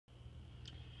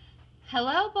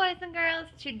Hello boys and girls,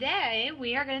 today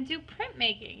we are going to do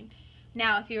printmaking.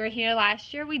 Now if you were here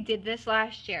last year, we did this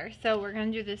last year. So we're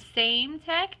going to do the same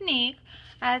technique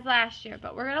as last year,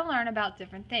 but we're going to learn about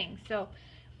different things. So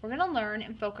we're going to learn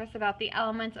and focus about the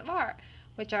elements of art,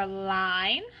 which are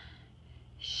line,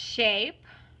 shape,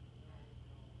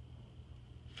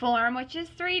 form, which is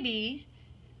 3D,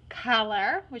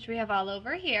 color, which we have all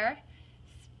over here,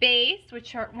 space,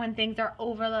 which are when things are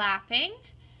overlapping,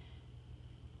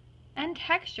 and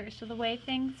texture, so the way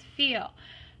things feel.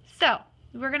 So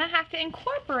we're going to have to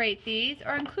incorporate these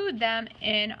or include them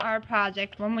in our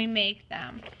project when we make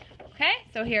them. Okay,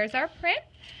 so here's our print.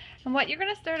 And what you're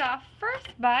going to start off first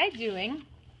by doing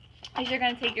is you're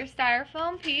going to take your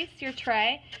styrofoam piece, your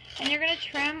tray, and you're going to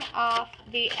trim off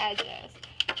the edges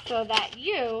so that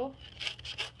you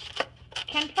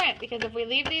can print, because if we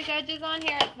leave these edges on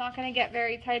here, it's not going to get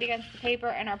very tight against the paper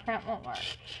and our print won't work.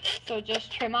 So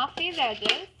just trim off these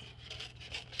edges.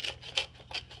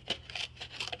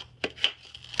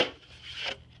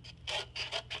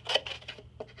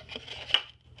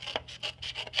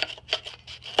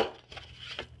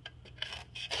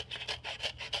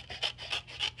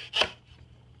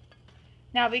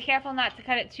 Now be careful not to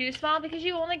cut it too small because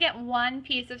you only get one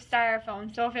piece of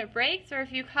styrofoam. So if it breaks or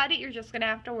if you cut it, you're just going to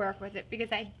have to work with it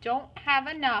because I don't have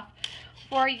enough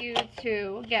for you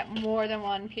to get more than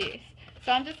one piece.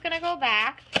 So I'm just going to go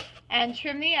back and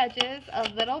trim the edges a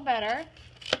little better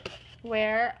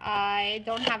where I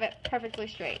don't have it perfectly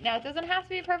straight. Now it doesn't have to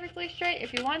be perfectly straight.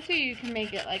 If you want to, you can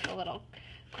make it like a little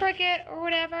cricket or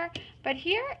whatever. But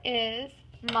here is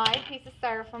my piece of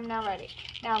styrofoam now ready.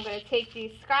 Now I'm going to take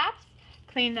these scraps,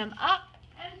 clean them up,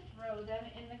 and throw them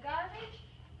in the garbage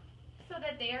so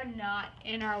that they are not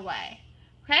in our way.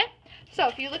 Okay? So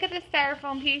if you look at this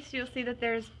styrofoam piece, you'll see that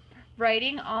there's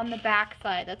writing on the back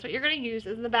side. That's what you're going to use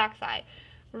as the back side.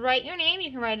 Write your name.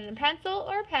 You can write it in pencil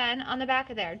or pen on the back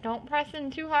of there. Don't press in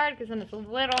too hard because then it's a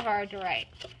little hard to write.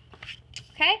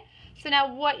 Okay? So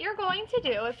now what you're going to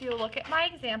do, if you look at my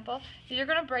example, is you're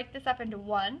going to break this up into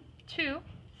 1, 2,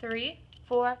 3,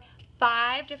 4,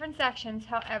 5 different sections,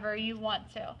 however you want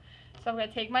to. So I'm going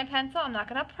to take my pencil. I'm not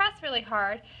going to press really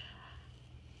hard.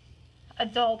 A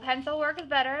dull pencil works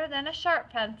better than a sharp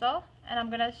pencil. And I'm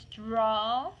going to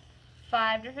draw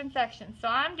 5 different sections. So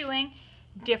I'm doing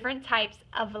different types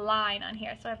of line on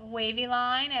here. So I have a wavy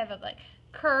line. I have a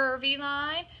curvy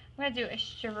line. I'm going to do a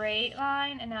straight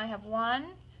line. And now I have 1,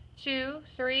 2,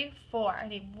 3, 4. I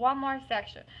need one more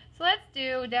section. So let's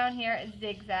do down here a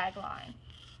zigzag line.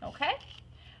 Okay?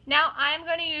 Now I'm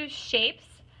going to use shapes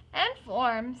and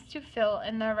forms to fill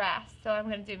in the rest. So I'm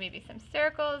going to do maybe some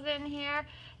circles in here.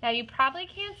 Now you probably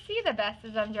can't see the best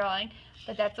as I'm drawing,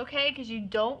 but that's okay because you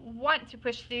don't want to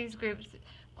push these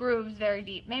grooves very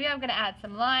deep. Maybe I'm going to add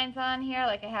some lines on here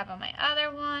like I have on my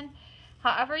other one.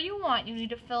 However you want, you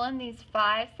need to fill in these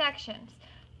 5 sections.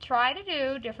 Try to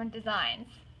do different designs.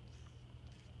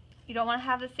 You don't want to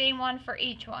have the same one for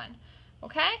each one.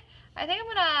 Okay? I think I'm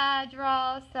going to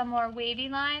draw some more wavy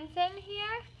lines in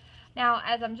here. Now,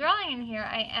 as I'm drawing in here,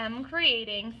 I am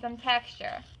creating some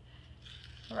texture,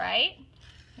 right?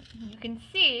 You can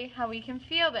see how we can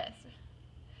feel this.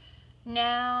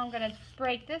 Now, I'm going to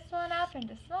break this one up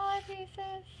into smaller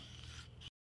pieces.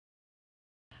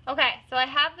 Okay, so I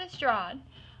have this drawn,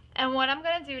 and what I'm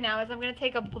going to do now is I'm going to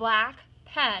take a black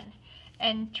pen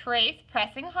and trace,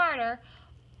 pressing harder,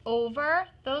 over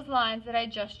those lines that I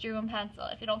just drew in pencil.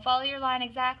 If you don't follow your line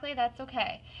exactly, that's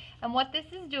okay. And what this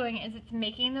is doing is it's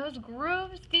making those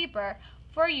grooves deeper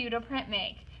for you to print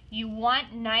make. You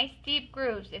want nice deep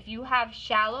grooves. If you have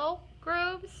shallow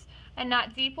grooves and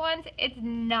not deep ones, it's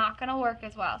not going to work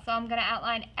as well. So I'm going to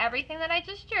outline everything that I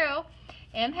just drew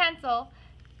in pencil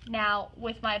now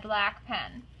with my black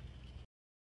pen.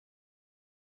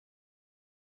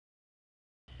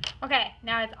 Okay,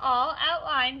 now it's all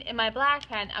outlined in my black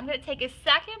pen. I'm going to take a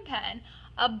second pen,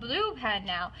 a blue pen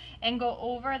now, and go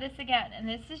over this again. And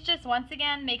this is just, once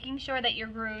again, making sure that your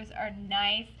grooves are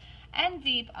nice and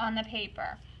deep on the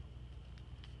paper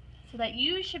so that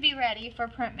you should be ready for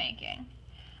printmaking.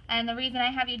 And the reason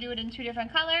I have you do it in 2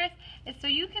 different colors is so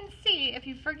you can see, if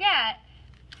you forget,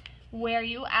 where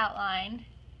you outlined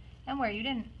and where you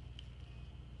didn't.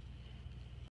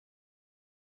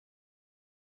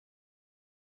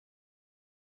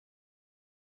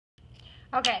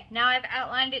 Okay, now I've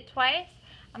outlined it twice.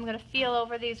 I'm going to feel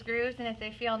over these grooves, and if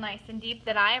they feel nice and deep,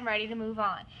 then I am ready to move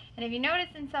on. And if you notice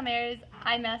in some areas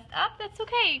I messed up, that's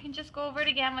okay. You can just go over it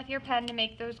again with your pen to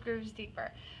make those grooves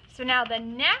deeper. So now the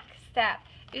next step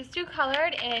is to color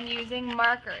it in using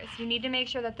markers. You need to make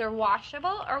sure that they're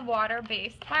washable or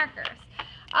water-based markers.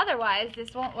 Otherwise,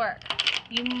 this won't work.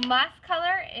 you must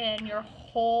color in your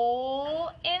whole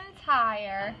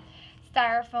entire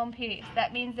styrofoam piece.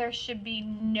 That means there should be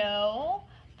no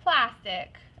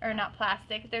plastic, or not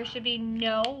plastic, there should be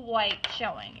no white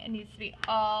showing. It needs to be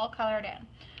all colored in.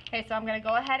 Okay, so I'm going to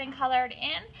go ahead and color it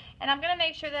in, and I'm going to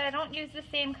make sure that I don't use the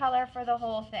same color for the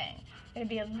whole thing. I'm going to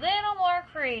be a little more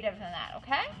creative than that,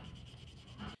 okay?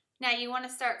 Now you want to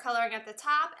start coloring at the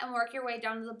top and work your way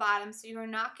down to the bottom so you're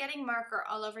not getting marker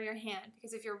all over your hand,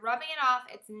 because if you're rubbing it off,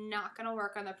 it's not going to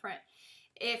work on the print.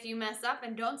 If you mess up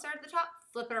and don't start at the top,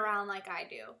 flip it around like I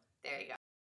do. There you go.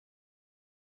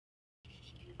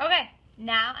 Okay,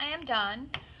 now I am done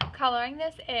coloring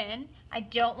this in. I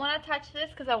don't want to touch this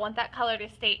because I want that color to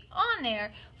stay on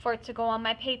there for it to go on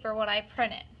my paper when I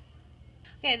print it.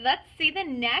 Okay, let's see the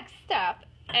next step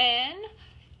in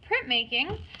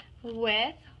printmaking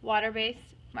with water-based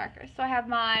markers. So I have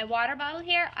my water bottle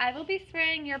here. I will be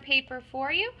spraying your paper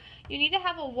for you. You need to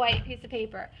have a white piece of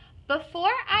paper.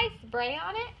 Before I spray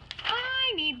on it,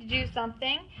 I need to do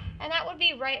something, and that would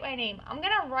be write my name. I'm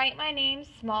going to write my name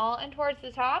small and towards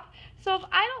the top, so if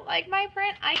I don't like my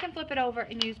print, I can flip it over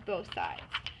and use both sides.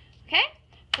 Okay?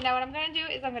 So now what I'm going to do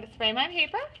is I'm going to spray my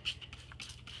paper.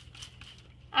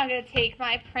 I'm going to take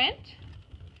my print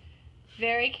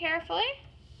very carefully,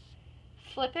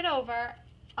 flip it over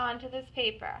onto this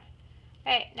paper.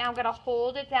 Okay, now I'm going to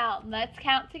hold it down. Let's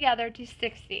count together to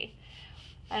 60.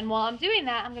 And while I'm doing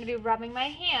that, I'm going to be rubbing my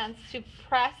hands to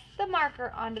press the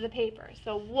marker onto the paper.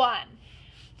 So 1,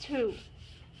 2,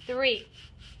 3,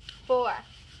 4,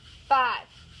 5,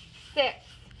 6,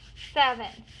 7,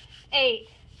 8,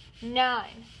 9,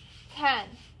 10,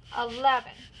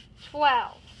 11,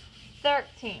 12,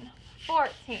 13,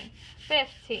 14,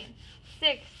 15,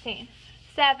 16,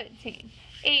 17,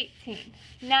 18,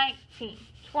 19,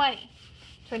 20,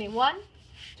 21,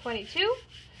 22,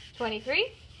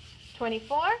 23,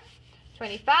 24,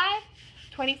 25,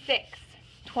 26,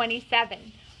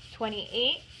 27,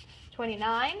 28,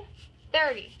 29,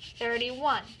 30,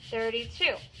 31, 32,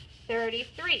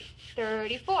 33,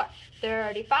 34,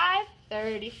 35,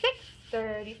 36,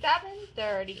 37,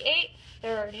 38,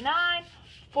 39,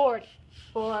 40,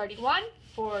 41,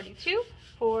 42,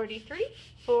 43,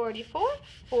 44,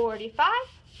 45,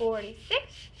 46,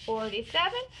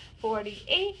 47,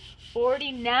 48,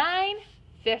 49,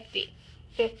 50.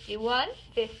 51,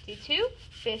 52,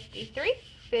 53,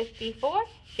 54,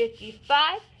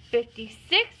 55,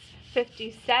 56,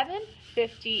 57,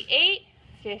 58,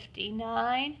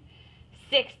 59,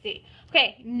 60.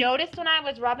 Okay, notice when I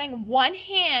was rubbing, one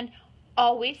hand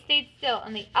always stayed still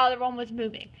and the other one was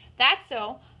moving. That's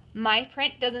so my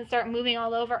print doesn't start moving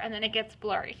all over and then it gets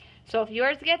blurry. So if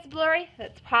yours gets blurry,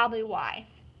 that's probably why.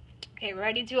 Okay,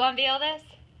 ready to unveil this?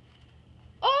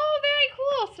 Oh,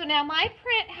 very cool. So now my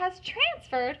print has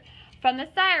transferred from the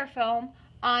styrofoam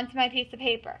onto my piece of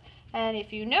paper. And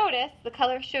if you notice, the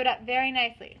color showed up very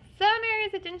nicely. Some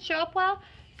areas it didn't show up well,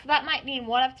 so that might mean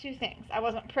one of two things. I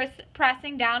wasn't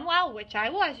pressing down well, which I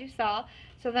was, you saw.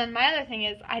 So then my other thing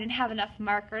is I didn't have enough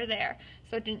marker there,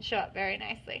 so it didn't show up very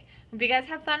nicely. Hope you guys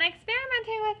have fun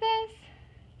experimenting with this.